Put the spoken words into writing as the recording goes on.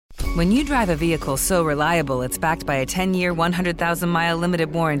When you drive a vehicle so reliable it's backed by a 10-year, 100,000-mile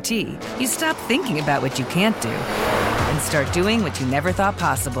limited warranty, you stop thinking about what you can't do and start doing what you never thought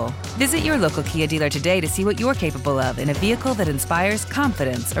possible. Visit your local Kia dealer today to see what you're capable of in a vehicle that inspires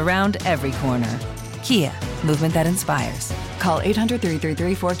confidence around every corner. Kia, movement that inspires. Call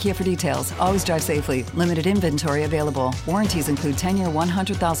 800-333-4KIA for details. Always drive safely. Limited inventory available. Warranties include 10-year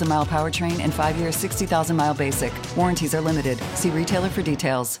 100,000-mile powertrain and 5-year 60,000-mile basic. Warranties are limited. See retailer for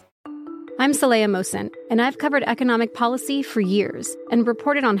details. I'm Saleha Mohsin, and I've covered economic policy for years and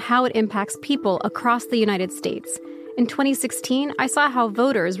reported on how it impacts people across the United States. In 2016, I saw how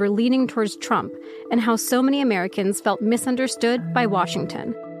voters were leaning towards Trump and how so many Americans felt misunderstood by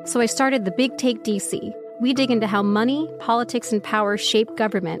Washington. So I started The Big Take DC. We dig into how money, politics, and power shape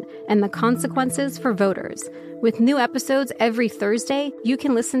government and the consequences for voters. With new episodes every Thursday, you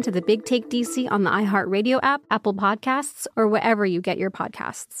can listen to The Big Take DC on the iHeartRadio app, Apple Podcasts, or wherever you get your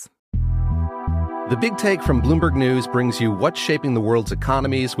podcasts. The Big Take from Bloomberg News brings you what's shaping the world's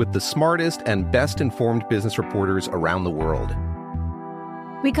economies with the smartest and best-informed business reporters around the world.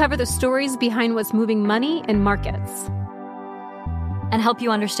 We cover the stories behind what's moving money and markets. And help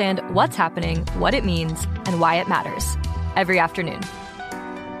you understand what's happening, what it means, and why it matters. Every afternoon.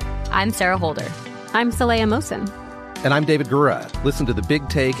 I'm Sarah Holder. I'm Saleha Mohsin. And I'm David Gura. Listen to The Big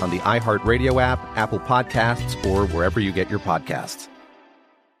Take on the iHeartRadio app, Apple Podcasts, or wherever you get your podcasts.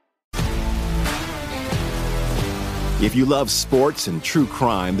 If you love sports and true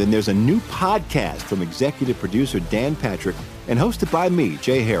crime, then there's a new podcast from executive producer Dan Patrick and hosted by me,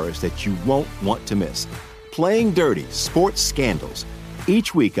 Jay Harris, that you won't want to miss. Playing Dirty: Sports Scandals.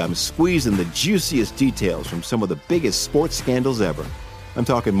 Each week, I'm squeezing the juiciest details from some of the biggest sports scandals ever. I'm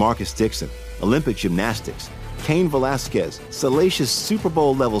talking Marcus Dixon, Olympic gymnastics, Cain Velasquez, salacious Super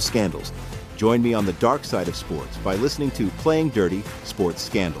Bowl-level scandals. Join me on the dark side of sports by listening to Playing Dirty: Sports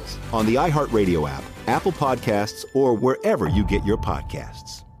Scandals on the iHeartRadio app, Apple Podcasts, or wherever you get your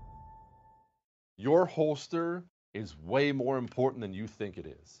podcasts. Your holster is way more important than you think it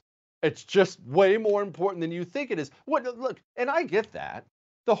is. It's just way more important than you think it is. Look, and I get that.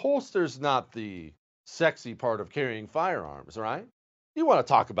 The holster's not the sexy part of carrying firearms, right? You want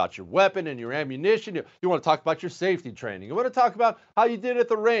to talk about your weapon and your ammunition. You want to talk about your safety training. You want to talk about how you did at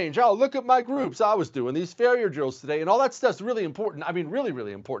the range. Oh, look at my groups. I was doing these failure drills today. And all that stuff's really important. I mean, really,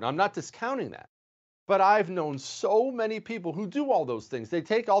 really important. I'm not discounting that. But I've known so many people who do all those things. They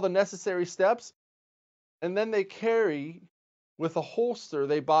take all the necessary steps, and then they carry with a holster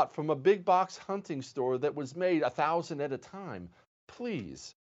they bought from a big box hunting store that was made 1,000 at a time.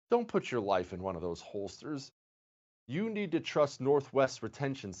 Please, don't put your life in one of those holsters. You need to trust Northwest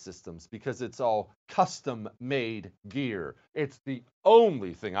Retention Systems because it's all custom-made gear. It's the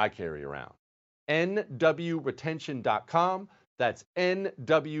only thing I carry around. nwretention.com. That's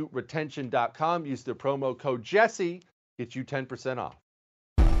nwretention.com. Use the promo code Jesse. Get you 10% off.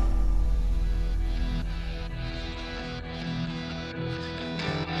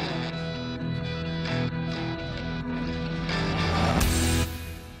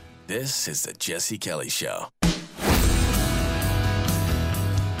 This is the Jesse Kelly Show.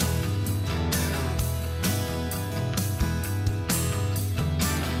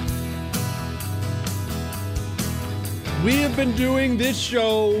 We have been doing this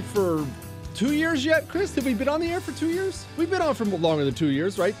show for 2 years yet, Chris? Have we been on the air for 2 years? We've been on for longer than 2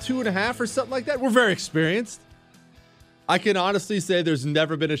 years, right? 2.5 or something like that. We're very experienced. I can honestly say there's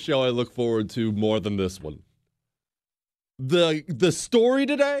never been a show I look forward to more than this one. The story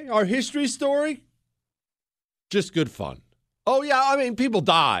today, our history story, just good fun. Oh, yeah, I mean, people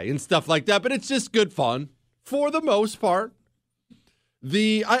die and stuff like that, but it's just good fun for the most part.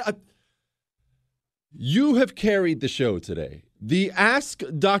 You have carried the show today. The Ask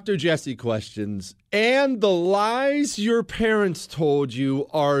Dr. Jesse questions and the lies your parents told you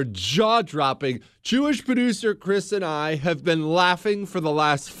are jaw-dropping. Jewish producer Chris and I have been laughing for the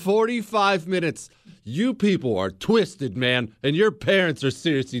last 45 minutes. You people are twisted, man, and your parents are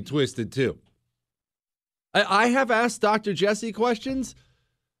seriously twisted, too. I have asked Dr. Jesse questions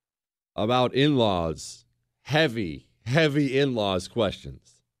about in-laws, heavy in-laws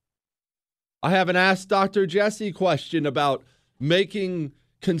questions. I have an Ask Dr. Jesse question about making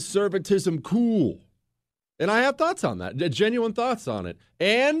conservatism cool. And I have thoughts on that, genuine thoughts on it.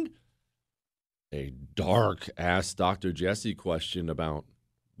 And a dark Ask Dr. Jesse question about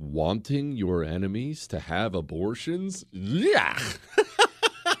wanting your enemies to have abortions. Yeah.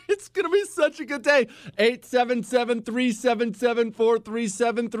 It's going to be such a good day.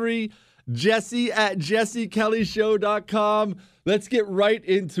 877-377-4373. Jesse at jessekellyshow.com. Let's get right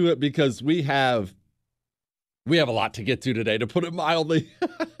into it because we have We have a lot to get to today, to put it mildly.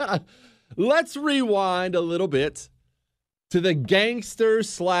 Let's rewind a little bit to the gangster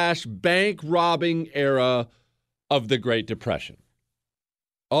 / bank robbing era of the Great Depression.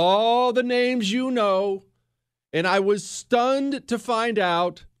 All the names you know, and I was stunned to find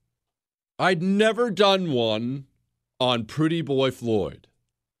out I'd never done one on Pretty Boy Floyd.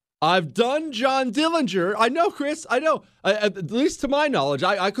 I've done John Dillinger. I know, Chris, I know. At least to my knowledge,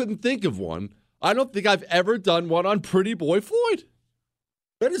 I couldn't think of one. I don't think I've ever done one on Pretty Boy Floyd.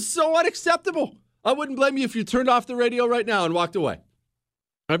 That is so unacceptable. I wouldn't blame you if you turned off the radio right now and walked away.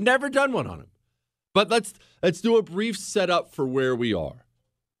 I've never done one on him. But let's do a brief setup for where we are.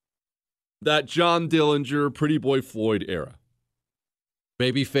 That John Dillinger, Pretty Boy Floyd era.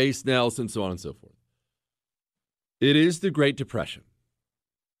 Babyface Nelson, so on and so forth. It is the Great Depression.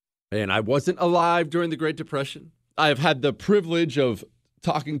 And I wasn't alive during the Great Depression. I have had the privilege of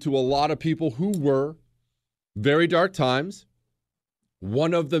talking to a lot of people who were. Very dark times.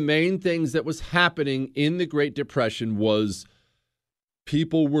 One of the main things that was happening in the Great Depression was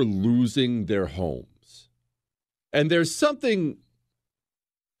people were losing their homes. And there's something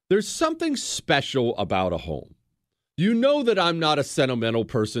special about a home. You know that I'm not a sentimental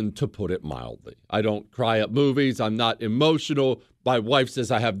person, to put it mildly. I don't cry at movies. I'm not emotional. My wife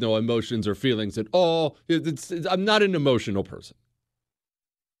says I have no emotions or feelings at all. I'm not an emotional person.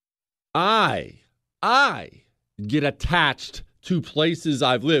 I get attached to places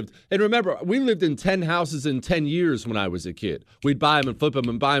I've lived. And remember, we lived in 10 houses in 10 years when I was a kid. We'd buy them and flip them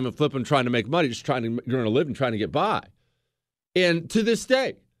and buy them and flip them, trying to make money, just trying to live and trying to get by. And to this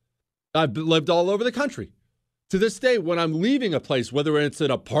day, I've lived all over the country. To this day, when I'm leaving a place, whether it's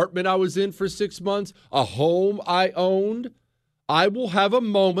an apartment I was in for 6 months, a home I owned, I will have a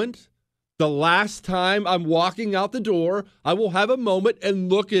moment. The last time I'm walking out the door, I will have a moment and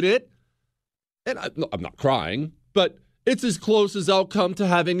look at it. And I'm not crying, but it's as close as I'll come to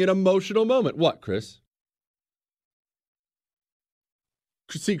having an emotional moment. What, Chris?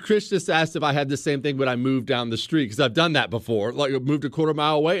 See, Chris just asked if I had the same thing when I moved down the street, because I've done that before, like moved a quarter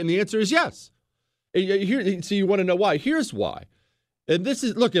mile away, and the answer is yes. So you want to know why? Here's why. And this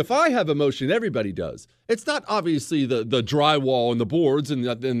is, look, if I have emotion, everybody does. It's not obviously the drywall and the boards and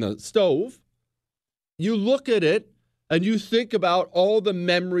the stove. You look at it and you think about all the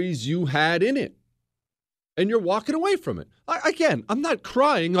memories you had in it. And you're walking away from it. Again, I'm not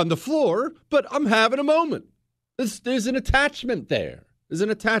crying on the floor, but I'm having a moment. There's an attachment there. There's an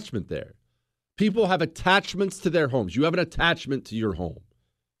attachment there. People have attachments to their homes. You have an attachment to your home.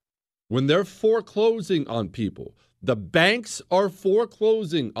 When they're foreclosing on people, the banks are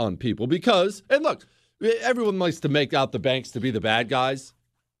foreclosing on people because, and look, everyone likes to make out the banks to be the bad guys.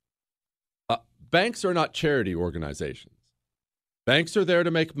 Banks are not charity organizations. Banks are there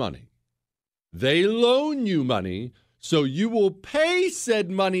to make money. They loan you money, so you will pay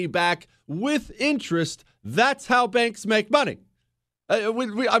said money back with interest. That's how banks make money.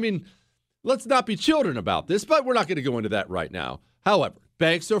 I mean, let's not be children about this, but we're not going to go into that right now. However,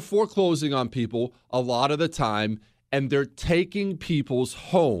 banks are foreclosing on people a lot of the time, and they're taking people's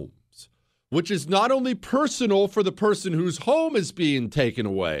homes, which is not only personal for the person whose home is being taken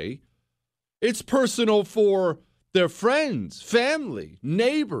away, it's personal for their friends, family,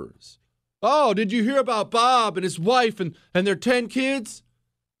 neighbors. Oh, did you hear about Bob and his wife and their 10 kids?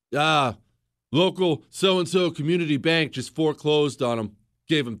 Local so-and-so community bank just foreclosed on them,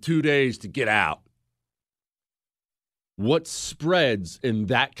 gave them 2 days to get out. What spreads in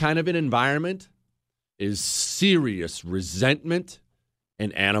that kind of an environment is serious resentment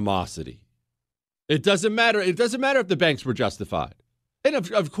and animosity. It doesn't matter. It doesn't matter if the banks were justified. And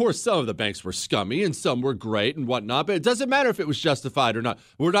of course, some of the banks were scummy and some were great and whatnot, but it doesn't matter if it was justified or not.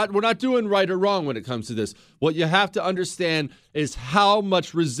 We're not doing right or wrong when it comes to this. What you have to understand is how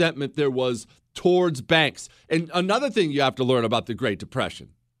much resentment there was towards banks. And another thing you have to learn about the Great Depression.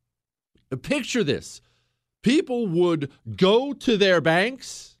 Picture this. People would go to their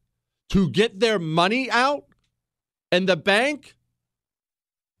banks to get their money out, and the bank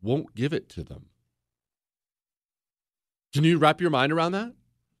won't give it to them. Can you wrap your mind around that?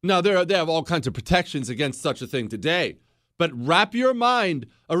 Now, they have all kinds of protections against such a thing today, but wrap your mind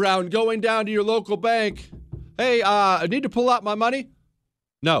around going down to your local bank. Hey, I need to pull out my money.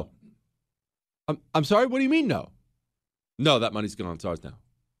 No. I'm sorry, what do you mean no? No, that money's gone. It's ours now.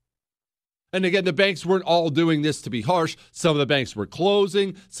 And again, the banks weren't all doing this to be harsh. Some of the banks were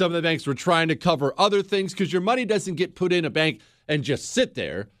closing. Some of the banks were trying to cover other things because your money doesn't get put in a bank and just sit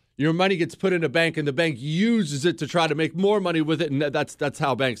there. Your money gets put in a bank and the bank uses it to try to make more money with it. And that's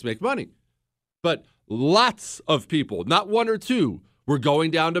how banks make money. But lots of people, not one or two, were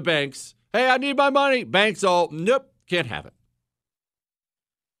going down to banks Hey, I need my money. Bank's all, nope, can't have it.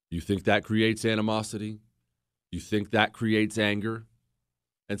 You think that creates animosity? You think that creates anger?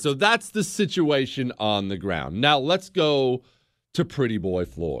 And so that's the situation on the ground. Now let's go to Pretty Boy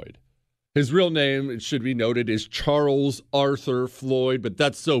Floyd. His real name, it should be noted, is Charles Arthur Floyd, but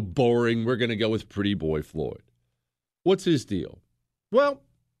that's so boring. We're going to go with Pretty Boy Floyd. What's his deal? Well,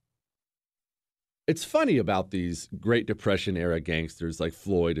 it's funny about these Great Depression era gangsters like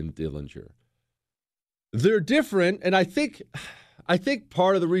Floyd and Dillinger. They're different, and I think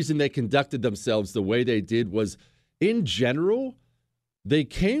part of the reason they conducted themselves the way they did was, in general, they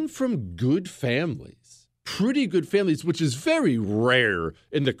came from good families, pretty good families, which is very rare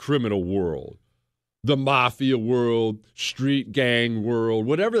in the criminal world, the mafia world, street gang world,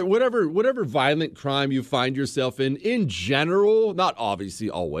 whatever violent crime you find yourself in general, not obviously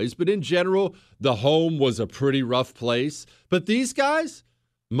always, but in general, the home was a pretty rough place. But these guys,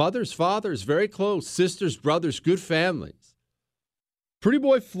 mothers, fathers, very close, sisters, brothers, good families. Pretty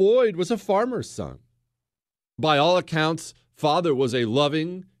Boy Floyd was a farmer's son. By all accounts, father was a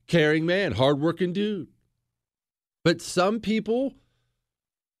loving, caring man, hardworking dude. But some people,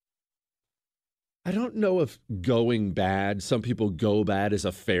 I don't know if going bad, some people go bad is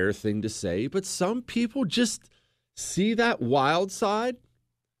a fair thing to say, but some people just see that wild side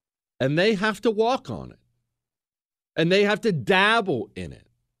and they have to walk on it. And they have to dabble in it.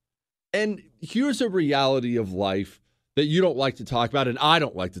 And here's a reality of life that you don't like to talk about, and I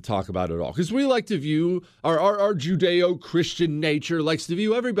don't like to talk about at all. Because we like to view, our Judeo-Christian nature likes to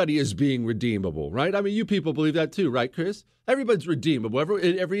view everybody as being redeemable, right? I mean, you people believe that too, right, Chris? Everybody's redeemable.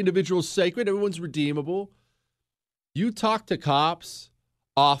 Every individual's sacred. Everyone's redeemable. You talk to cops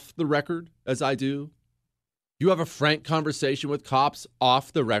off the record, as I do. You have a frank conversation with cops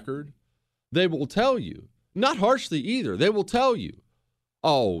off the record. They will tell you, not harshly either, they will tell you,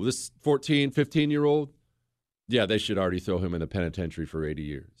 oh, this 14, 15-year-old, yeah, they should already throw him in the penitentiary for 80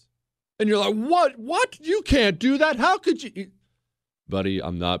 years. And you're like, what? You can't do that. How could you? Buddy,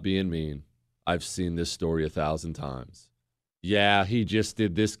 I'm not being mean. I've seen this story 1,000 times. Yeah, he just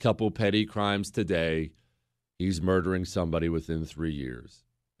did this couple petty crimes today. He's murdering somebody within 3 years.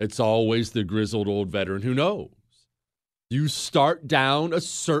 It's always the grizzled old veteran who knows. You start down a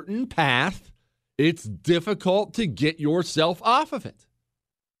certain path, it's difficult to get yourself off of it.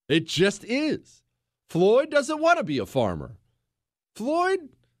 It just is. Floyd doesn't want to be a farmer. Floyd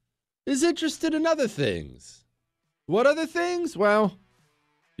is interested in other things. What other things? Well,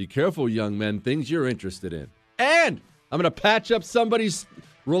 be careful, young men, things you're interested in. And I'm going to patch up somebody's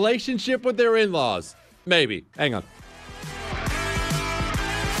relationship with their in-laws. Maybe. Hang on.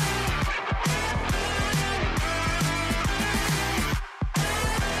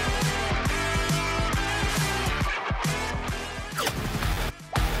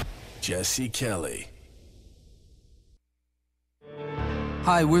 Jesse Kelly.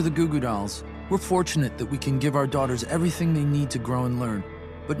 Hi, we're the Goo Goo Dolls. We're fortunate that we can give our daughters everything they need to grow and learn.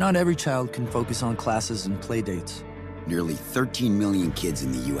 But not every child can focus on classes and play dates. Nearly 13 million kids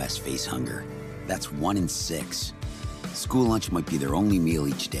in the U.S. face hunger. That's 1 in 6. School lunch might be their only meal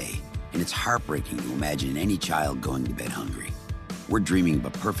each day, and it's heartbreaking to imagine any child going to bed hungry. We're dreaming of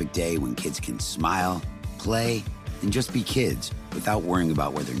a perfect day when kids can smile, play, and just be kids without worrying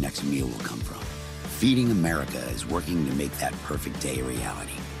about where their next meal will come from. Feeding America is working to make that perfect day a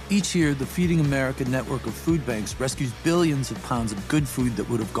reality. Each year, the Feeding America network of food banks rescues billions of pounds of good food that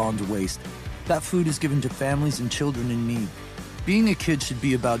would have gone to waste. That food is given to families and children in need. Being a kid should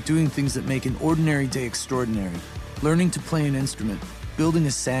be about doing things that make an ordinary day extraordinary. Learning to play an instrument, building a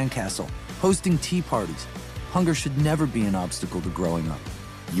sandcastle, hosting tea parties. Hunger should never be an obstacle to growing up.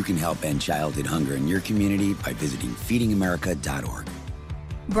 You can help end childhood hunger in your community by visiting feedingamerica.org.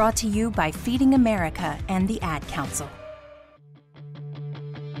 Brought to you by Feeding America and the Ad Council.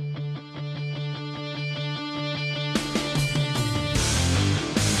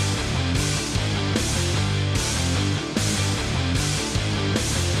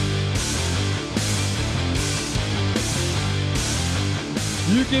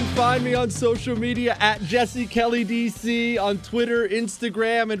 You can find me on social media at Jesse Kelly DC on Twitter,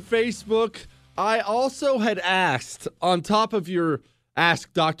 Instagram, and Facebook. I also had asked, on top of your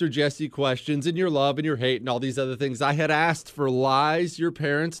Ask Dr. Jesse questions and your love and your hate and all these other things, I had asked for lies your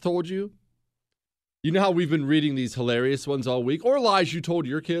parents told you. You know how we've been reading these hilarious ones all week, or lies you told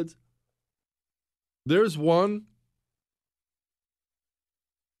your kids? There's one.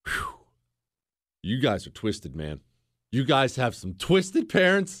 Whew. You guys are twisted, man. You guys have some twisted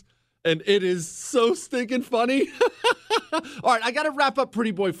parents, and it is so stinking funny. All right, I got to wrap up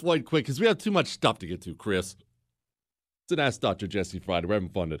Pretty Boy Floyd quick because we have too much stuff to get to, Chris. It's an Ask Dr. Jesse Friday. We're having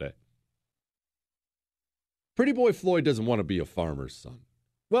fun today. Pretty boy Floyd doesn't want to be a farmer's son.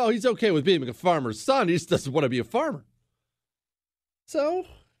 Well, he's okay with being a farmer's son. He just doesn't want to be a farmer. So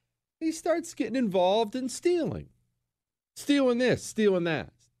he starts getting involved in stealing. Stealing this, stealing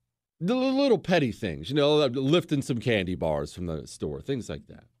that. The little petty things, lifting some candy bars from the store, things like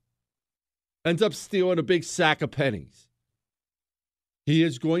that. Ends up stealing a big sack of pennies. He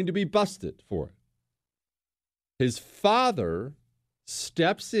is going to be busted for it. His father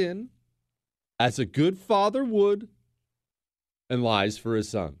steps in, as a good father would, and lies for his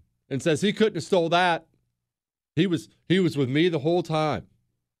son and says he couldn't have stole that. He was with me the whole time.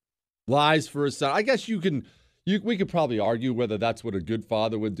 Lies for his son. I guess we could probably argue whether that's what a good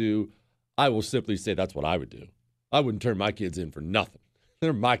father would do. I will simply say that's what I would do. I wouldn't turn my kids in for nothing.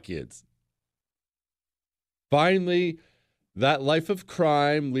 They're my kids. Finally, that life of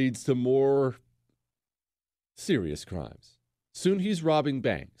crime leads to more serious crimes. Soon he's robbing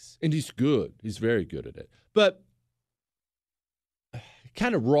banks, and he's good. He's very good at it. But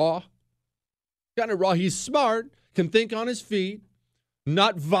kind of raw. He's smart, can think on his feet,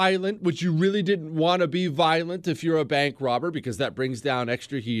 not violent, which you really didn't want to be violent if you're a bank robber because that brings down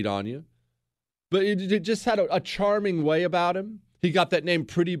extra heat on you. But it just had a charming way about him. He got that name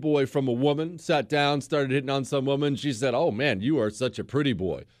Pretty Boy from a woman, sat down, started hitting on some woman. She said, "Oh, man, you are such a pretty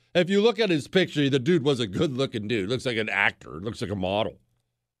boy." If you look at his picture, the dude was a good-looking dude. Looks like an actor. Looks like a model.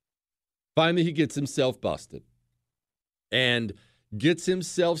 Finally, he gets himself busted and gets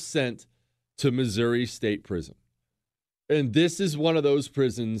himself sent to Missouri State Prison. And this is one of those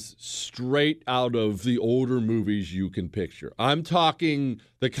prisons straight out of the older movies you can picture. I'm talking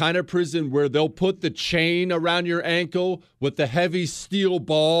the kind of prison where they'll put the chain around your ankle with the heavy steel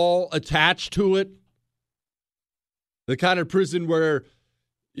ball attached to it. The kind of prison where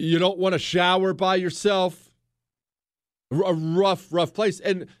you don't want to shower by yourself. A rough place.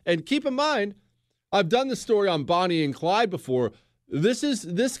 And keep in mind, I've done the story on Bonnie and Clyde before.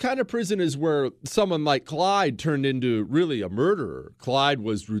 This kind of prison is where someone like Clyde turned into really a murderer. Clyde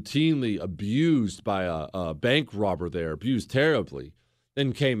was routinely abused by a bank robber there, abused terribly,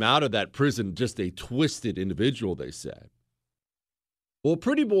 and came out of that prison just a twisted individual, they said. Well,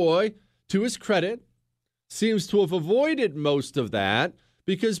 Pretty Boy, to his credit, seems to have avoided most of that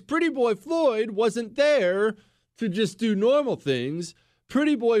because Pretty Boy Floyd wasn't there to just do normal things.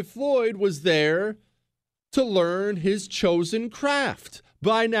 Pretty Boy Floyd was there to learn his chosen craft.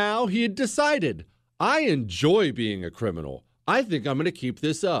 By now, he had decided, I enjoy being a criminal. I think I'm going to keep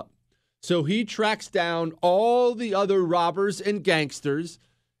this up. So he tracks down all the other robbers and gangsters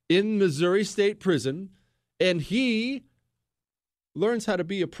in Missouri State Prison, and he learns how to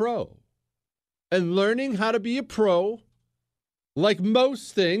be a pro. And learning how to be a pro, like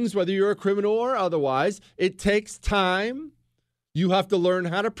most things, whether you're a criminal or otherwise, it takes time. You have to learn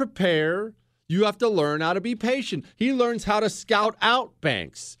how to prepare. You have to learn how to be patient. He learns how to scout out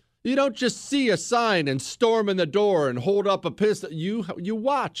banks. You don't just see a sign and storm in the door and hold up a pistol. You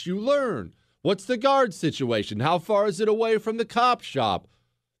watch, you learn. What's the guard situation? How far is it away from the cop shop?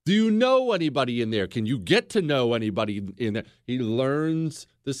 Do you know anybody in there? Can you get to know anybody in there? He learns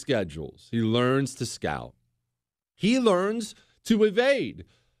the schedules. He learns to scout. He learns to evade.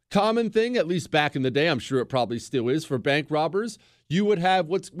 Common thing, at least back in the day, I'm sure it probably still is for bank robbers, you would have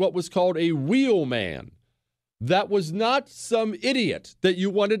what was called a wheelman. That was not some idiot that you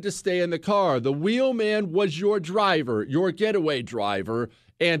wanted to stay in the car. The wheelman was your driver, your getaway driver,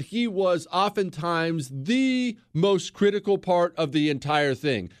 and he was oftentimes the most critical part of the entire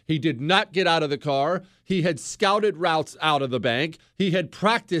thing. He did not get out of the car. He had scouted routes out of the bank. He had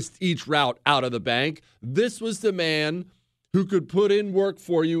practiced each route out of the bank. This was the man who could put in work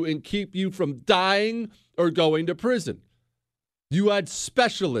for you and keep you from dying or going to prison. You had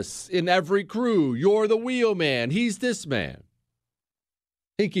specialists in every crew. You're the wheelman. He's this man.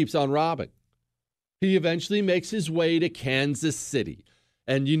 He keeps on robbing. He eventually makes his way to Kansas City.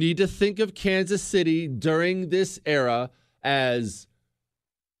 And you need to think of Kansas City during this era as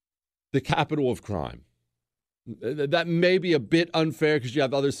the capital of crime. That may be a bit unfair because you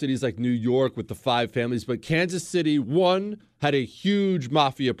have other cities like New York with the 5 families, but Kansas City, one, had a huge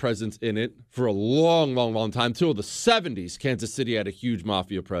mafia presence in it for a long time. Till the 70s, Kansas City had a huge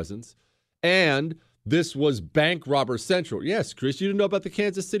mafia presence. And this was bank robber central. Yes, Chris, you didn't know about the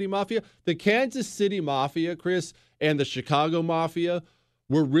Kansas City Mafia? The Kansas City Mafia, Chris, and the Chicago Mafia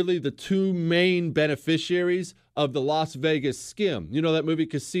were really the two main beneficiaries of the Las Vegas skim. You know that movie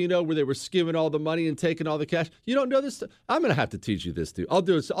Casino where they were skimming all the money and taking all the cash? You don't know this? I'm going to have to teach you this, too. I'll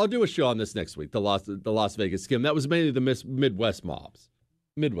do a show on this next week, the Las Vegas skim. That was mainly the Midwest mobs.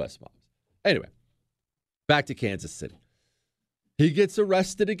 Anyway, back to Kansas City. He gets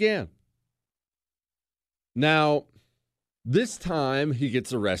arrested again. Now, this time he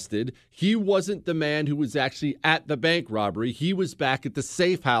gets arrested. He wasn't the man who was actually at the bank robbery. He was back at the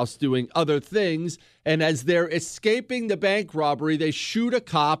safe house doing other things. And as they're escaping the bank robbery, they shoot a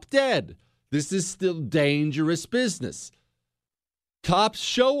cop dead. This is still dangerous business. Cops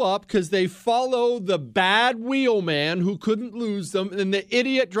show up because they follow the bad wheelman who couldn't lose them, and the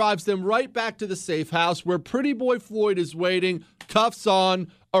idiot drives them right back to the safe house where Pretty Boy Floyd is waiting, cuffs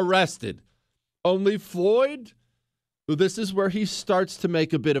on, arrested. Only Floyd, well, this is where he starts to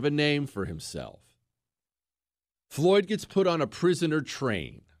make a bit of a name for himself. Floyd gets put on a prisoner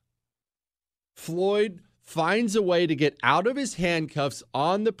train. Floyd finds a way to get out of his handcuffs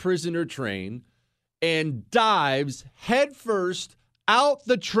on the prisoner train and dives headfirst out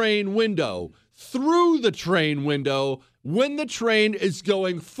the train window, through the train window, when the train is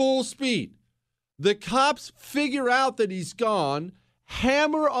going full speed. The cops figure out that he's gone,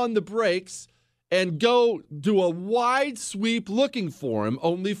 hammer on the brakes, and go do a wide sweep looking for him.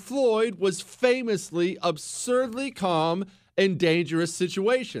 Only Floyd was famously absurdly calm in dangerous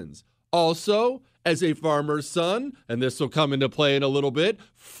situations. Also, as a farmer's son, and this will come into play in a little bit,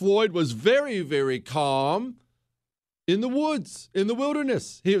 Floyd was very, very calm in the woods, in the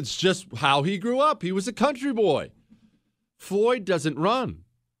wilderness. It's just how he grew up. He was a country boy. Floyd doesn't run.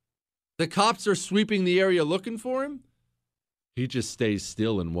 The cops are sweeping the area looking for him. He just stays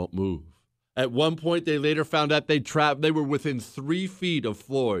still and won't move. At one point, they later found out they were within 3 feet of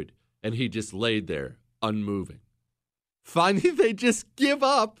Floyd, and he just laid there, unmoving. Finally, they just give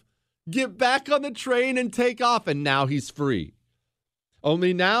up, get back on the train, and take off, and now he's free.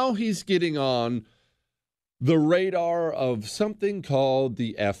 Only now he's getting on the radar of something called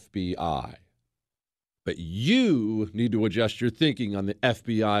the FBI. But you need to adjust your thinking on the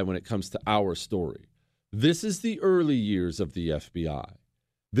FBI when it comes to our story. This is the early years of the FBI.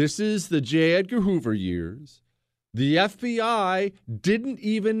 This is the J. Edgar Hoover years. The FBI didn't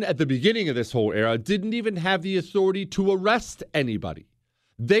even, at the beginning of this whole era, didn't even have the authority to arrest anybody.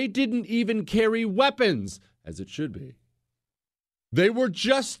 They didn't even carry weapons, as it should be. They were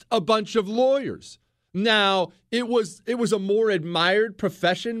just a bunch of lawyers. Now, it was a more admired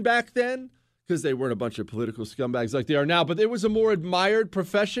profession back then, because they weren't a bunch of political scumbags like they are now, but it was a more admired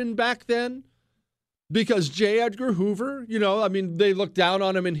profession back then. Because J. Edgar Hoover, they look down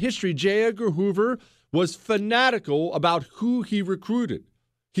on him in history. J. Edgar Hoover was fanatical about who he recruited.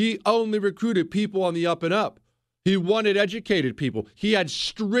 He only recruited people on the up and up. He wanted educated people. He had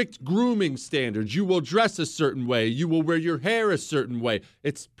strict grooming standards. You will dress a certain way. You will wear your hair a certain way.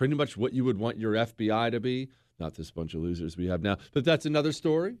 It's pretty much what you would want your FBI to be. Not this bunch of losers we have now, but that's another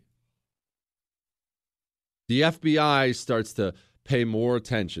story. The FBI starts to pay more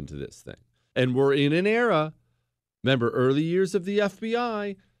attention to this thing. And we're in an era, remember, early years of the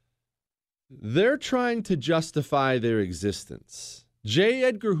FBI, they're trying to justify their existence. J.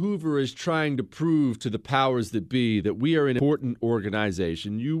 Edgar Hoover is trying to prove to the powers that be that we are an important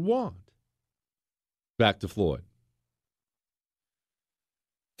organization you want. Back to Floyd.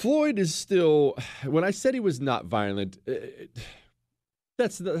 Floyd is still, when I said he was not violent,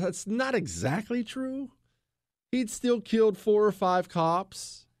 that's not exactly true. He'd still killed 4 or 5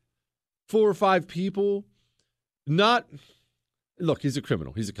 cops, 4 or 5 people. Look, he's a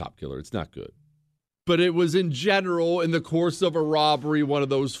criminal. He's a cop killer. It's not good. But it was in general, in the course of a robbery, one of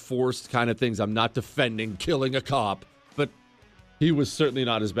those forced kind of things. I'm not defending killing a cop, but he was certainly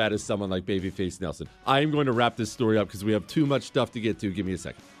not as bad as someone like Babyface Nelson. I am going to wrap this story up because we have too much stuff to get to. Give me a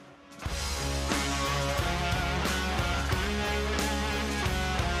second.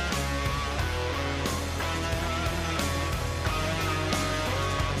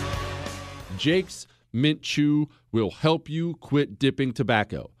 Jake's Mint Chew will help you quit dipping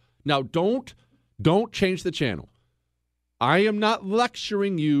tobacco. Now, don't change the channel. I am not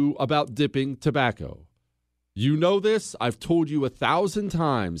lecturing you about dipping tobacco. You know this. I've told you 1,000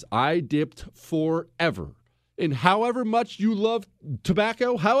 times. I dipped forever. And however much you love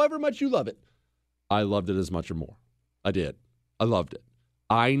tobacco, however much you love it, I loved it as much or more. I did. I loved it.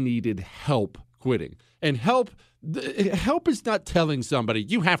 I needed help quitting. And help is not telling somebody,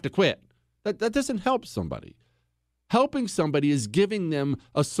 you have to quit. That doesn't help somebody. Helping somebody is giving them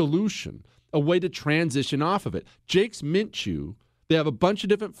a solution, a way to transition off of it. Jake's Mint Chew, they have a bunch of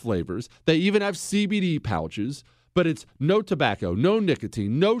different flavors. They even have CBD pouches, but it's no tobacco, no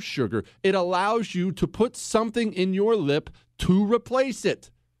nicotine, no sugar. It allows you to put something in your lip to replace it.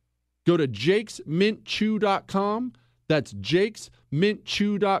 Go to jakesmintchew.com. That's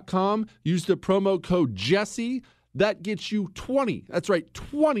jakesmintchew.com. Use the promo code Jesse. That gets you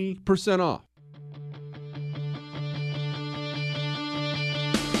 20% off.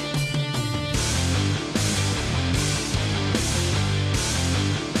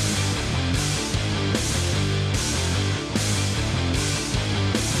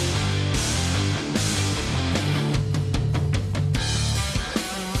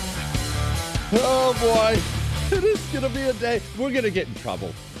 boy. It is going to be a day. We're going to get in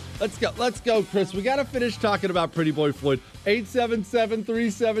trouble. Let's go, Chris. We got to finish talking about Pretty Boy Floyd.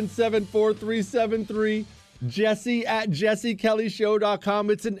 877-377-4373. Jesse at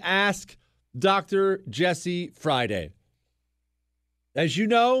jessekellyshow.com. It's an Ask Dr. Jesse Friday. As you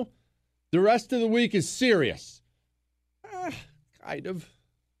know, the rest of the week is serious. Kind of.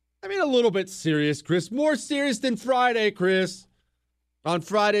 I mean, a little bit serious, Chris. More serious than Friday, Chris. On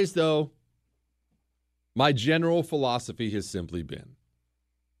Fridays, though, my general philosophy has simply been,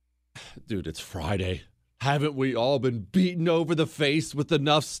 dude, it's Friday. Haven't we all been beaten over the face with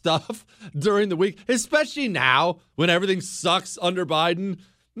enough stuff during the week? Especially now when everything sucks under Biden.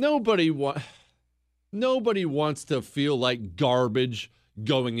 Nobody wants to feel like garbage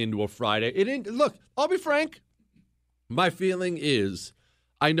going into a Friday. Look, I'll be frank. My feeling is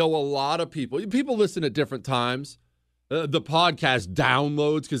I know a lot of people listen at different times. The podcast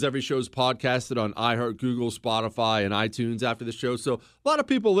downloads because every show is podcasted on iHeart, Google, Spotify, and iTunes after the show. So a lot of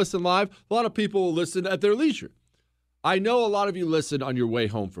people listen live. A lot of people listen at their leisure. I know a lot of you listen on your way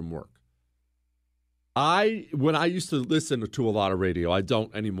home from work. When I used to listen to a lot of radio, I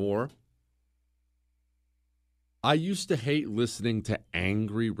don't anymore. I used to hate listening to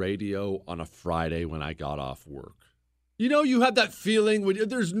angry radio on a Friday when I got off work. You know, you have that feeling when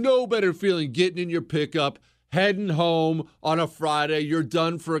there's no better feeling getting in your pickup, heading home on a Friday. You're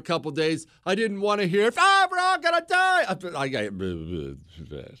done for a couple days. I didn't want to hear, we're all going to die.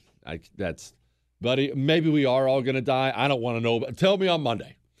 Buddy, maybe we are all going to die. I don't want to know. But tell me on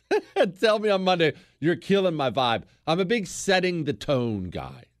Monday. Tell me on Monday. You're killing my vibe. I'm a big setting the tone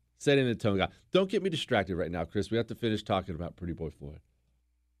guy. Don't get me distracted right now, Chris. We have to finish talking about Pretty Boy Floyd.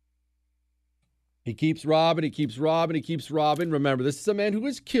 He keeps robbing. Remember, this is a man who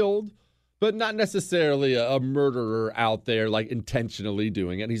was killed, but not necessarily a murderer out there, like intentionally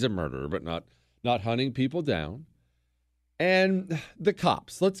doing it. He's a murderer, but not hunting people down. And the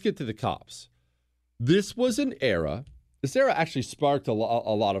cops. Let's get to the cops. This era actually sparked a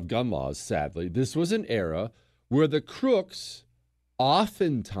lot of gun laws, sadly. This was an era where the crooks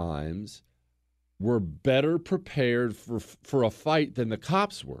oftentimes were better prepared for a fight than the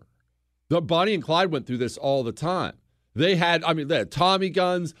cops were. Bonnie and Clyde went through this all the time. They had Tommy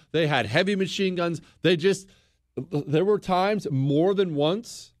guns. They had heavy machine guns. There were times, more than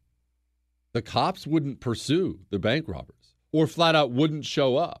once, the cops wouldn't pursue the bank robbers or flat out wouldn't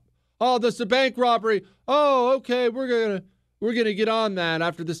show up. Oh, there's a bank robbery. Oh, okay, we're gonna get on that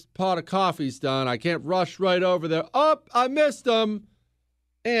after this pot of coffee's done. I can't rush right over there. Oh, I missed them.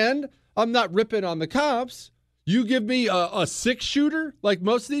 And I'm not ripping on the cops. You give me a 6-shooter like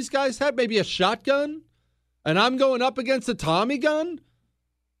most of these guys have, maybe a shotgun, and I'm going up against a Tommy gun,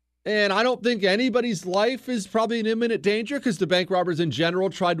 and I don't think anybody's life is probably in imminent danger because the bank robbers in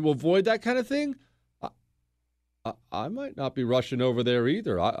general tried to avoid that kind of thing. I might not be rushing over there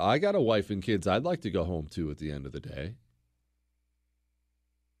either. I got a wife and kids I'd like to go home to at the end of the day.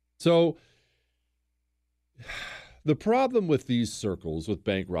 So the problem with these circles, with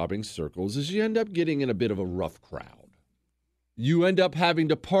bank robbing circles, is you end up getting in a bit of a rough crowd. You end up having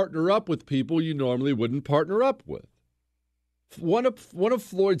to partner up with people you normally wouldn't partner up with. One of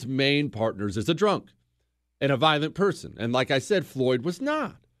Floyd's main partners is a drunk and a violent person. And like I said, Floyd was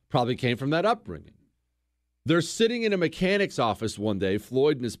not. Probably came from that upbringing. They're sitting in a mechanic's office one day,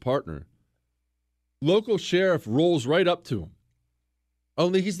 Floyd and his partner. Local sheriff rolls right up to him.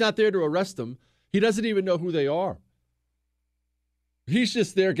 Only he's not there to arrest them. He doesn't even know who they are. He's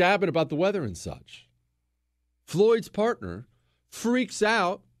just there gabbing about the weather and such. Floyd's partner freaks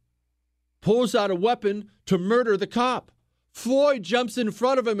out, pulls out a weapon to murder the cop. Floyd jumps in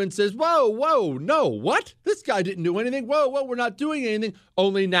front of him and says, whoa, no, what? This guy didn't do anything. Whoa, we're not doing anything.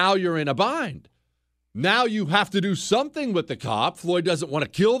 Only now you're in a bind. Now you have to do something with the cop. Floyd doesn't want to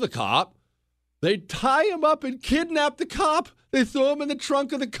kill the cop. They tie him up and kidnap the cop. They throw him in the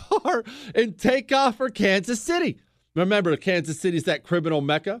trunk of the car and take off for Kansas City. Remember, Kansas City's that criminal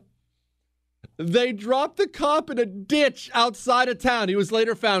mecca. They dropped the cop in a ditch outside of town. He was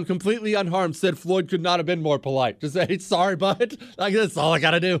later found completely unharmed, said Floyd could not have been more polite. Just say, sorry, bud. Like, that's all I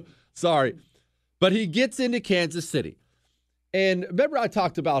got to do. Sorry. But he gets into Kansas City. And remember I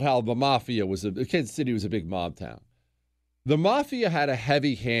talked about how the mafia Kansas City was a big mob town. The mafia had a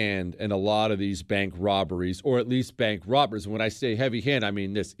heavy hand in a lot of these bank robberies, or at least bank robbers. When I say heavy hand, I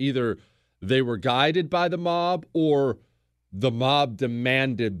mean this. Either they were guided by the mob or the mob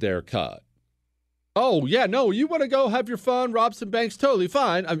demanded their cut. Oh, yeah, no, you want to go have your fun, rob some banks, totally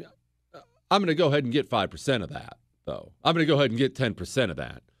fine. I'm going to go ahead and get 5% of that, though. I'm going to go ahead and get 10% of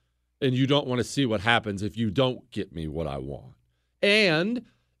that. And you don't want to see what happens if you don't get me what I want. And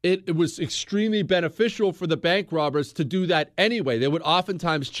it was extremely beneficial for the bank robbers to do that anyway. They would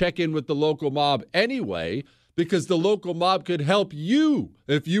oftentimes check in with the local mob anyway, because the local mob could help you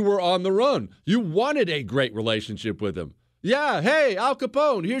if you were on the run. You wanted a great relationship with them. Yeah, hey, Al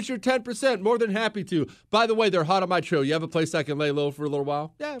Capone, here's your 10%. More than happy to. By the way, they're hot on my trail. You have a place I can lay low for a little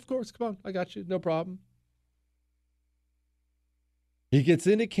while? Yeah, of course. Come on. I got you. No problem. He gets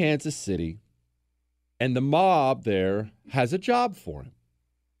into Kansas City, and the mob there has a job for him.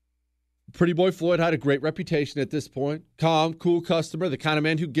 Pretty Boy Floyd had a great reputation at this point. Calm, cool customer, the kind of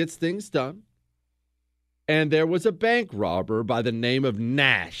man who gets things done. And there was a bank robber by the name of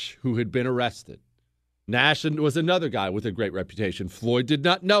Nash who had been arrested. Nash was another guy with a great reputation. Floyd did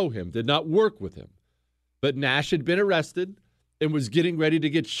not know him, did not work with him. But Nash had been arrested and was getting ready to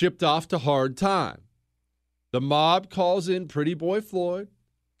get shipped off to hard time. The mob calls in Pretty Boy Floyd,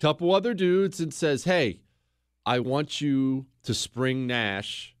 a couple other dudes, and says, hey, I want you to spring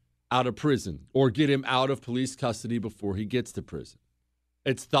Nash out of prison or get him out of police custody before he gets to prison.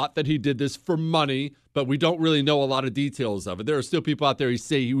 It's thought that he did this for money, but we don't really know a lot of details of it. There are still people out there who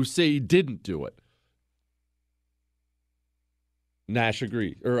say he didn't do it. Nash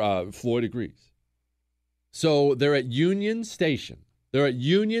agrees, or Floyd agrees. So they're at Union Station.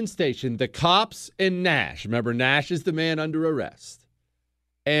 The cops and Nash. Remember, Nash is the man under arrest.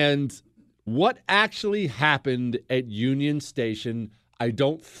 And what actually happened at Union Station, I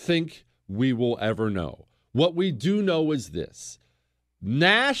don't think we will ever know. What we do know is this.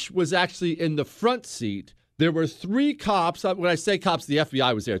 Nash was actually in the front seat. There were 3 cops. When I say cops, the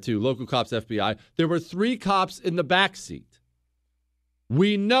FBI was there too. Local cops, FBI. There were 3 cops in the back seat.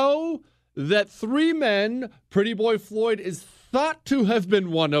 We know that 3 men, Pretty Boy Floyd is thought to have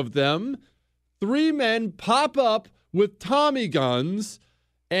been one of them. 3 men pop up with Tommy guns,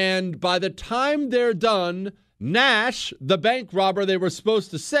 and by the time they're done, Nash, the bank robber they were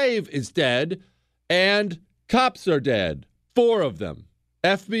supposed to save, is dead, and cops are dead. 4 of them.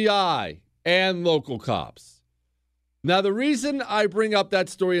 FBI and local cops. Now, the reason I bring up that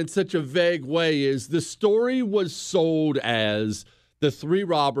story in such a vague way is the story was sold as the 3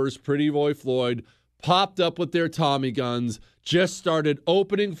 robbers, Pretty Boy Floyd, popped up with their Tommy guns, just started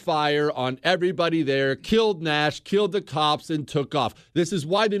opening fire on everybody there, killed Nash, killed the cops, and took off. This is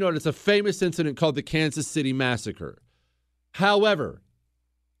widely known. It's a famous incident called the Kansas City Massacre. However,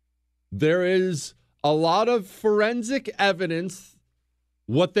 there is a lot of forensic evidence,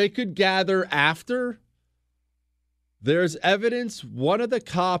 what they could gather after. There's evidence one of the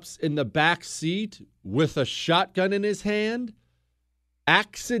cops in the back seat with a shotgun in his hand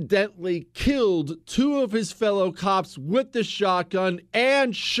accidentally killed 2 of his fellow cops with the shotgun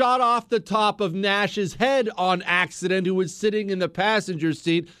and shot off the top of Nash's head on accident, who was sitting in the passenger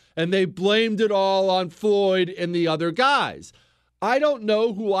seat, and they blamed it all on Floyd and the other guys. I don't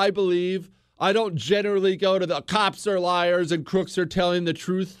know who I believe. I don't generally go to the cops are liars and crooks are telling the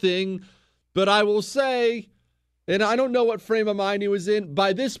truth thing, but I will say, and I don't know what frame of mind he was in.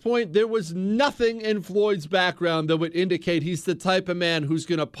 By this point, there was nothing in Floyd's background that would indicate he's the type of man who's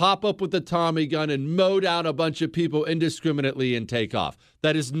going to pop up with a Tommy gun and mow down a bunch of people indiscriminately and take off.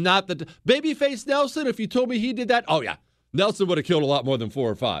 That is not the... Babyface Nelson, if you told me he did that, oh yeah, Nelson would have killed a lot more than 4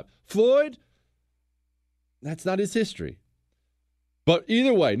 or 5. Floyd, that's not his history. But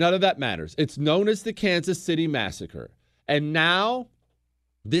either way, none of that matters. It's known as the Kansas City Massacre. And now,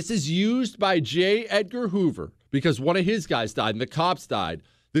 this is used by J. Edgar Hoover, because one of his guys died and the cops died.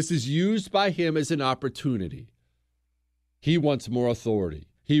 This is used by him as an opportunity. He wants more authority.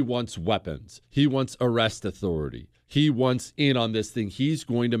 He wants weapons. He wants arrest authority. He wants in on this thing. He's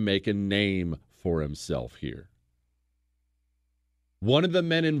going to make a name for himself here. One of the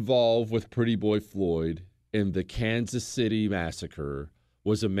men involved with Pretty Boy Floyd in the Kansas City Massacre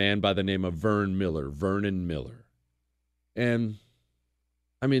was a man by the name of Vernon Miller. And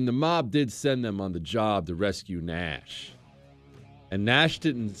I mean, the mob did send them on the job to rescue Nash. And Nash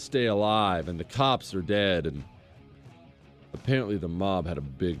didn't stay alive, and the cops are dead, and apparently the mob had a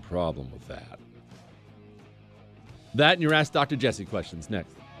big problem with that. That and your Ask Dr. Jesse questions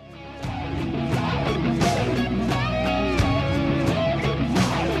next.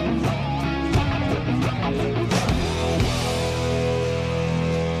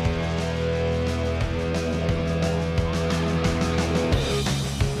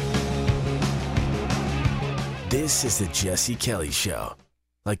 This is the Jesse Kelly Show.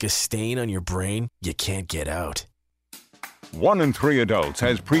 Like a stain on your brain you can't get out. 1 in 3 adults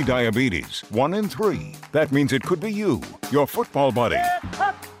has prediabetes. 1 in 3. That means it could be you, your football buddy,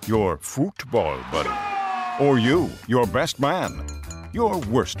 your football buddy, or you, your best man, your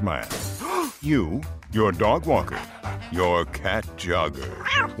worst man, you, your dog walker, your cat jogger.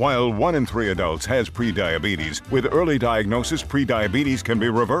 While 1 in 3 adults has prediabetes, with early diagnosis, prediabetes can be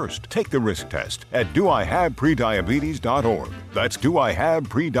reversed. Take the risk test at doihaveprediabetes.org. That's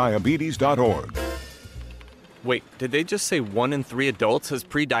doihaveprediabetes.org. Wait, did they just say 1 in 3 adults has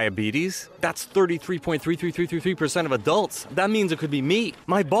prediabetes? That's 33.33333% of adults. That means it could be me,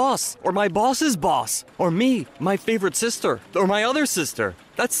 my boss, or my boss's boss, or me, my favorite sister, or my other sister.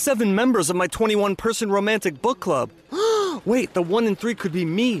 That's 7 members of my 21-person romantic book club. Wait, the 1 in 3 could be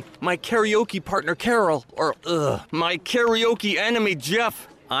me, my karaoke partner Carol, or my karaoke enemy Jeff.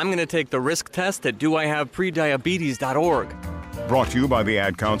 I'm gonna take the risk test at doihaveprediabetes.org. Brought to you by the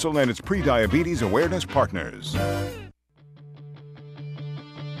Ad Council and its Prediabetes Awareness Partners.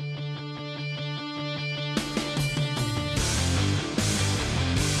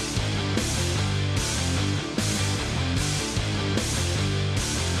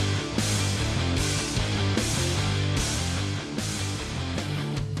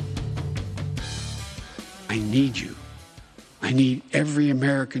 I need you. I need every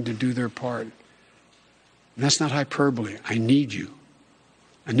American to do their part. And that's not hyperbole. I need you.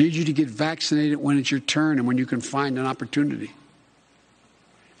 I need you to get vaccinated when it's your turn and when you can find an opportunity.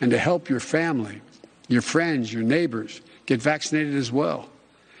 And to help your family, your friends, your neighbors get vaccinated as well.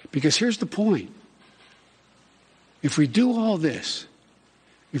 Because here's the point. If we do all this,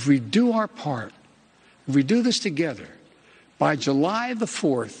 if we do our part, if we do this together, by July the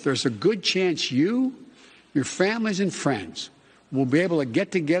 4th, there's a good chance you, your families and friends will be able to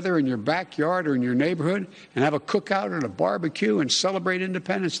get together in your backyard or in your neighborhood and have a cookout and a barbecue and celebrate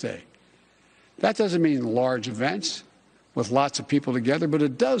Independence Day. That doesn't mean large events with lots of people together, but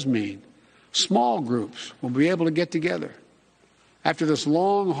it does mean small groups will be able to get together. After this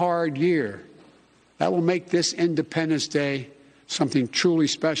long, hard year, that will make this Independence Day something truly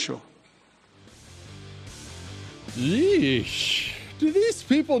special. Yeesh. Do these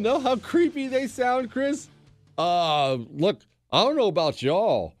people know how creepy they sound, Chris? Look, I don't know about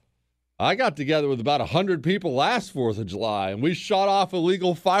y'all. I got together with about 100 people last 4th of July, and we shot off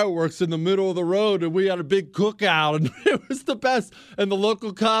illegal fireworks in the middle of the road, and we had a big cookout, and it was the best. And the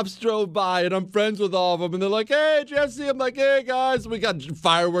local cops drove by, and I'm friends with all of them, and they're like, hey, Jesse. I'm like, hey, guys. We got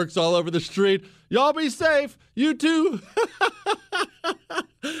fireworks all over the street. Y'all be safe. You too.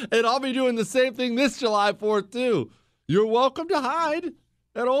 And I'll be doing the same thing this July 4th, too. You're welcome to hide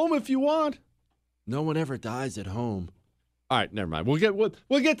at home if you want. No one ever dies at home. All right, never mind.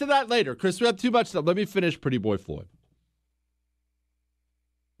 We'll get to that later. Chris, we have too much stuff. Let me finish Pretty Boy Floyd.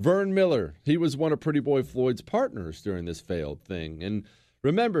 Vern Miller, he was one of Pretty Boy Floyd's partners during this failed thing. And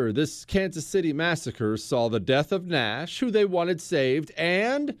remember, this Kansas City massacre saw the death of Nash, who they wanted saved,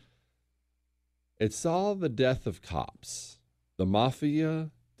 and it saw the death of cops. The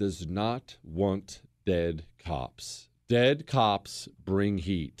mafia does not want dead cops. Dead cops bring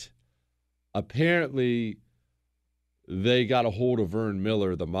heat. Apparently, they got a hold of Vern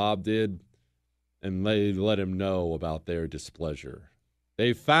Miller, the mob did, and they let him know about their displeasure.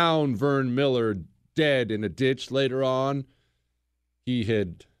 They found Vern Miller dead in a ditch later on. He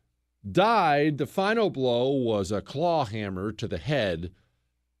had died. The final blow was a claw hammer to the head.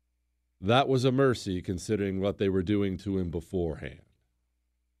 That was a mercy, considering what they were doing to him beforehand.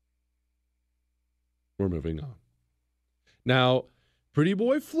 We're moving on. Now, Pretty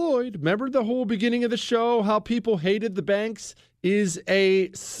Boy Floyd, remember the whole beginning of the show, how people hated the banks, is a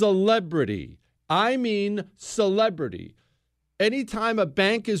celebrity. I mean celebrity. Anytime a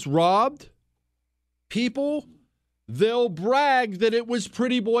bank is robbed, people, they'll brag that it was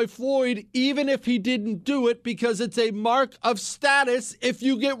Pretty Boy Floyd, even if he didn't do it, because it's a mark of status if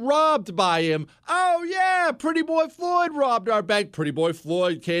you get robbed by him. Oh, yeah, Pretty Boy Floyd robbed our bank. Pretty Boy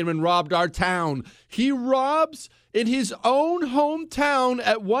Floyd came and robbed our town. He robs in his own hometown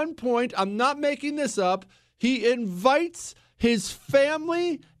at one point. I'm not making this up. He invites his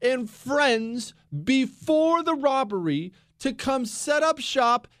family and friends before the robbery to come set up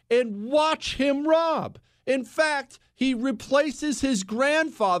shop and watch him rob. In fact, he replaces his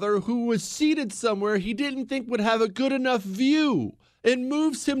grandfather, who was seated somewhere he didn't think would have a good enough view, and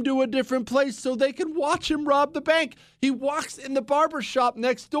moves him to a different place so they can watch him rob the bank. He walks in the barber shop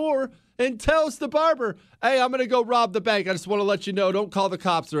next door and tells the barber, hey, I'm going to go rob the bank. I just want to let you know, don't call the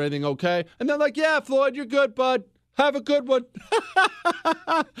cops or anything, okay? And they're like, yeah, Floyd, you're good, bud. Have a good one.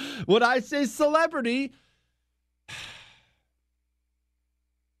 When I say celebrity,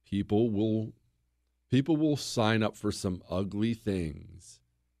 people will sign up for some ugly things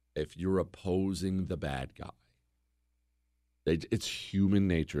if you're opposing the bad guy. It's human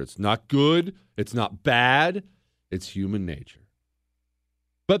nature. It's not good. It's not bad. It's human nature.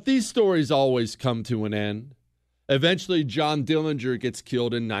 But these stories always come to an end. Eventually, John Dillinger gets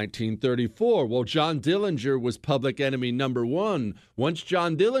killed in 1934. Well, John Dillinger was public enemy number one. Once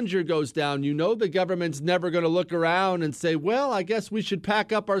John Dillinger goes down, you know the government's never going to look around and say, well, I guess we should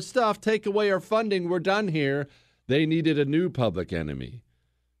pack up our stuff, take away our funding, we're done here. They needed a new public enemy.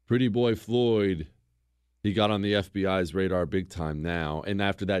 Pretty Boy Floyd, he got on the FBI's radar big time now. And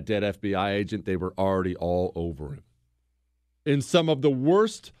after that dead FBI agent, they were already all over him. In some of the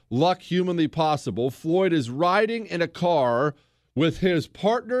worst luck humanly possible, Floyd is riding in a car with his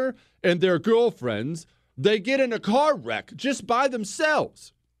partner and their girlfriends. They get in a car wreck just by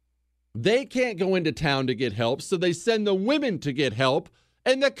themselves. They can't go into town to get help, so they send the women to get help,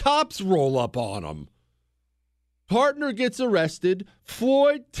 and the cops roll up on them. Partner gets arrested.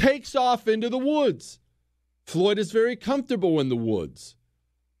 Floyd takes off into the woods. Floyd is very comfortable in the woods.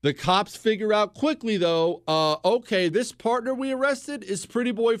 The cops figure out quickly, though, okay, this partner we arrested is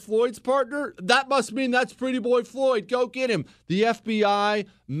Pretty Boy Floyd's partner. That must mean that's Pretty Boy Floyd. Go get him. The FBI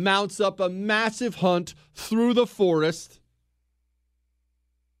mounts up a massive hunt through the forest.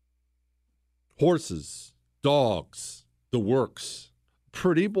 Horses, dogs, the works.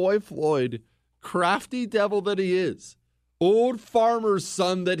 Pretty Boy Floyd, crafty devil that he is, old farmer's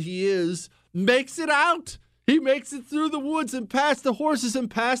son that he is, makes it out. He makes it through the woods and past the horses and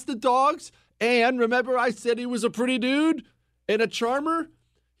past the dogs. And remember I said he was a pretty dude and a charmer?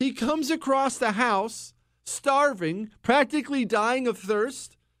 He comes across the house, starving, practically dying of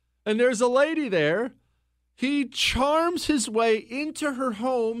thirst. And there's a lady there. He charms his way into her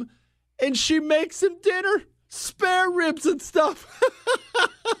home and she makes him dinner, spare ribs and stuff.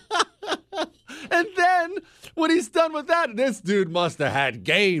 And then when he's done with that, this dude must have had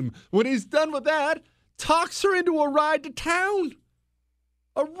game. When he's done with that, talks her into a ride to town.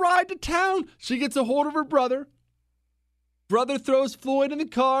 A ride to town. She gets a hold of her brother. Brother throws Floyd in the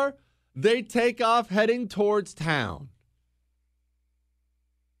car. They take off heading towards town.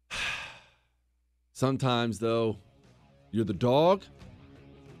 Sometimes, though, you're the dog,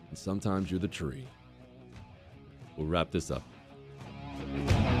 and sometimes you're the tree. We'll wrap this up.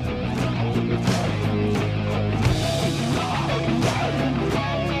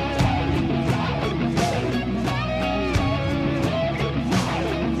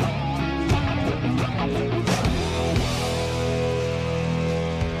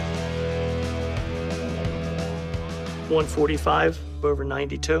 $145 over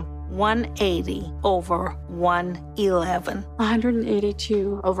 92. 180 over 111.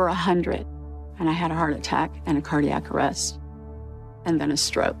 182 over 100. And I had a heart attack and a cardiac arrest. And then a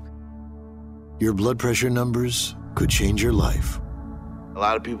stroke. Your blood pressure numbers could change your life. A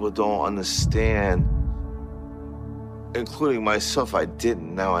lot of people don't understand, including myself, I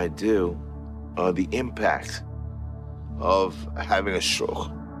didn't, now I do, the impact of having a stroke.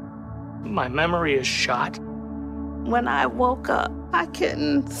 My memory is shot. When I woke up, I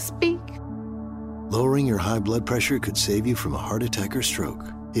couldn't speak. Lowering your high blood pressure could save you from a heart attack or stroke.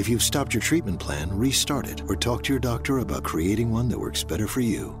 If you've stopped your treatment plan, restart it or talk to your doctor about creating one that works better for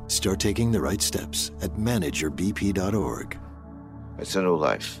you. Start taking the right steps at manageyourbp.org. It's a new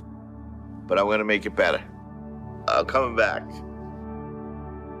life, but I'm gonna make it better. I'm coming back.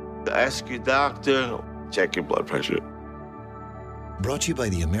 Ask your doctor, check your blood pressure. Brought to you by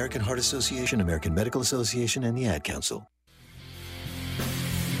the American Heart Association, American Medical Association, and the Ad Council.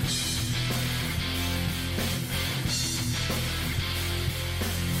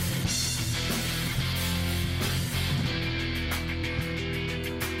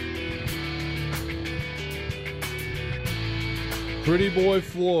 Pretty Boy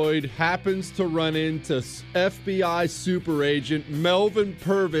Floyd happens to run into FBI super agent Melvin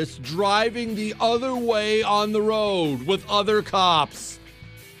Purvis driving the other way on the road with other cops.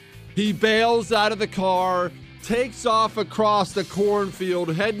 He bails out of the car, takes off across the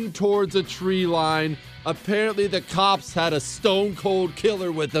cornfield, heading towards a tree line. Apparently the cops had a stone-cold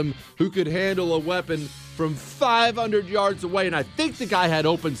killer with them who could handle a weapon from 500 yards away. And I think the guy had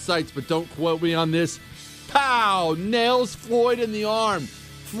open sights, but don't quote me on this. Pow! Nails Floyd in the arm.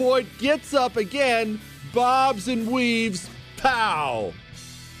 Floyd gets up again, bobs and weaves. Pow!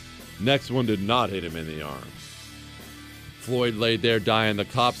 Next one did not hit him in the arm. Floyd laid there dying. The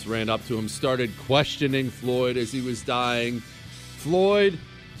cops ran up to him, started questioning Floyd as he was dying. Floyd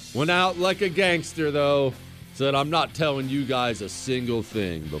went out like a gangster, though. Said, "I'm not telling you guys a single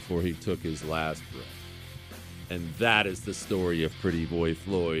thing," before he took his last breath. And that is the story of Pretty Boy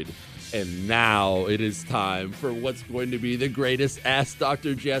Floyd. And now it is time for what's going to be the greatest Ask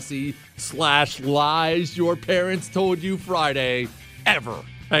Dr. Jesse / Lies Your Parents Told You Friday ever.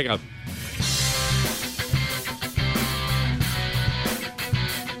 Hang on.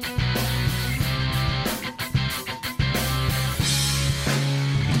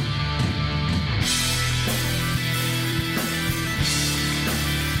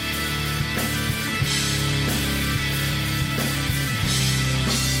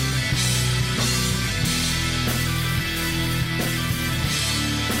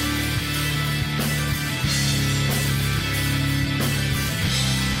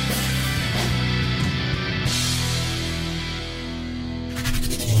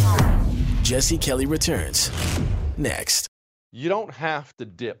 Jesse Kelly returns next. You don't have to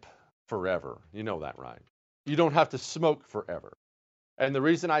dip forever. You know that, right? You don't have to smoke forever. And the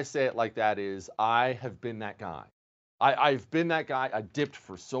reason I say it like that is I have been that guy. I've been that guy. I dipped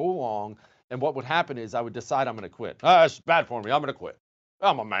for so long. And what would happen is I would decide I'm going to quit. It's bad for me. I'm going to quit.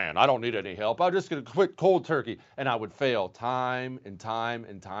 I'm a man. I don't need any help. I'm just going to quit cold turkey. And I would fail time and time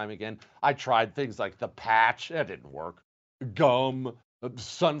and time again. I tried things like the patch. That didn't work. Gum,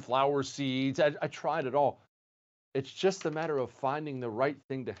 sunflower seeds. I tried it all. It's just a matter of finding the right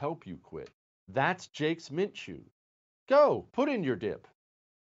thing to help you quit. That's Jake's Mint Chew. Go, put in your dip.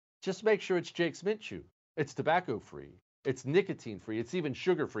 Just make sure it's Jake's Mint Chew. It's tobacco-free. It's nicotine-free. It's even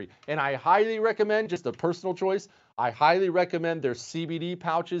sugar-free. And I highly recommend, just a personal choice, I highly recommend their CBD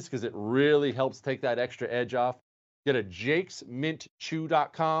pouches because it really helps take that extra edge off. Get a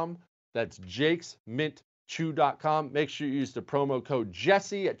jakesmintchew.com. That's jakesmintchew.com. Make sure you use the promo code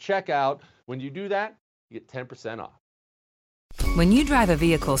Jesse at checkout. When you do that, you get 10% off. When you drive a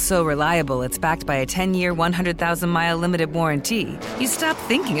vehicle so reliable it's backed by a 10-year, 100,000-mile limited warranty, you stop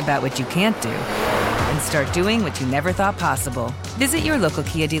thinking about what you can't do and start doing what you never thought possible. Visit your local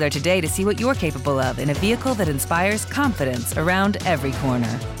Kia dealer today to see what you're capable of in a vehicle that inspires confidence around every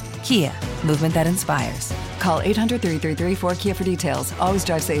corner. Kia, movement that inspires. Call 800-333-4KIA for details. Always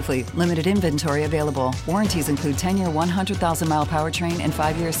drive safely. Limited inventory available. Warranties include 10-year, 100,000-mile powertrain and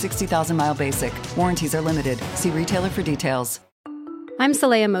 5-year, 60,000-mile basic. Warranties are limited. See retailer for details. I'm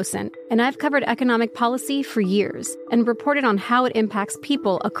Saleha Mohsin, and I've covered economic policy for years and reported on how it impacts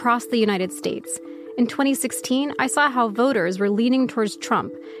people across the United States. In 2016, I saw how voters were leaning towards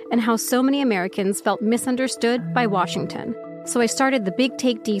Trump and how so many Americans felt misunderstood by Washington. So I started The Big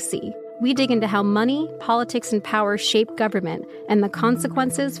Take DC. We dig into how money, politics, and power shape government and the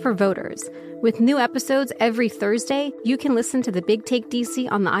consequences for voters. With new episodes every Thursday, you can listen to The Big Take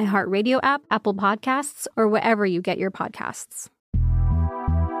DC on the iHeartRadio app, Apple Podcasts, or wherever you get your podcasts.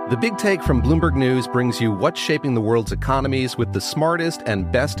 The Big Take from Bloomberg News brings you what's shaping the world's economies with the smartest and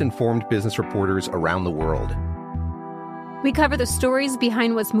best-informed business reporters around the world. We cover the stories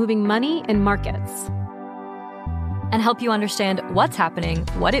behind what's moving money and markets, and help you understand what's happening,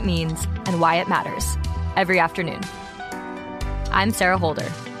 what it means, and why it matters every afternoon. I'm Sarah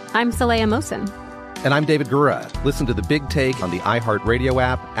Holder. I'm Saleha Mohsin. And I'm David Gura. Listen to The Big Take on the iHeartRadio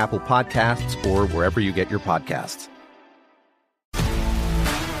app, Apple Podcasts, or wherever you get your podcasts.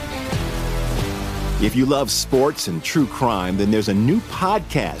 If you love sports and true crime, then there's a new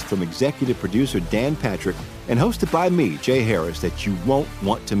podcast from executive producer Dan Patrick and hosted by me, Jay Harris, that you won't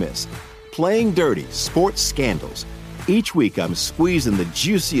want to miss. Playing Dirty: Sports Scandals. Each week, I'm squeezing the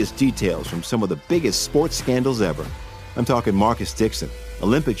juiciest details from some of the biggest sports scandals ever. I'm talking Marcus Dixon,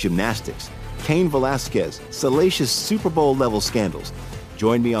 Olympic gymnastics, Cain Velasquez, salacious Super Bowl-level scandals.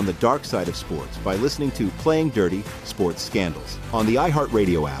 Join me on the dark side of sports by listening to Playing Dirty: Sports Scandals on the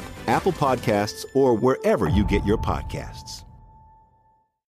iHeartRadio app, Apple Podcasts, or wherever you get your podcasts.